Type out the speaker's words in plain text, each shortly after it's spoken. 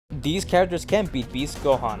These characters can beat Beast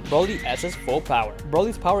Gohan, Broly at his full power.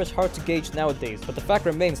 Broly's power is hard to gauge nowadays, but the fact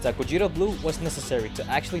remains that Gogeta Blue was necessary to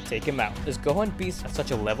actually take him out. Is Gohan Beast at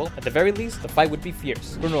such a level? At the very least, the fight would be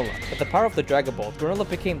fierce. Granola. With the power of the Dragon Ball, Granola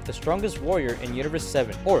became the strongest warrior in Universe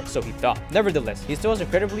 7, or so he thought. Nevertheless, he still has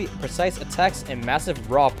incredibly precise attacks and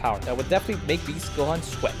massive raw power that would definitely make Beast Gohan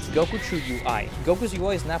sweat. Goku True UI. Goku's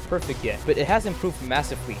UI is not perfect yet, but it has improved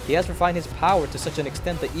massively. He has refined his power to such an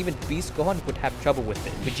extent that even Beast Gohan would have trouble with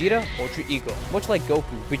it. Vegeta Ultra Ego. Much like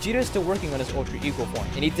Goku, Vegeta is still working on his Ultra Ego form,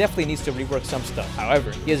 and he definitely needs to rework some stuff.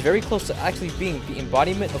 However, he is very close to actually being the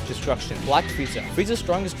embodiment of destruction. Black Frieza. Frieza's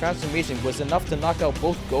strongest transformation was enough to knock out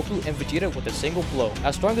both Goku and Vegeta with a single blow.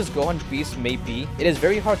 As strong as Gohan Beast may be, it is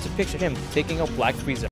very hard to picture him taking out Black Frieza.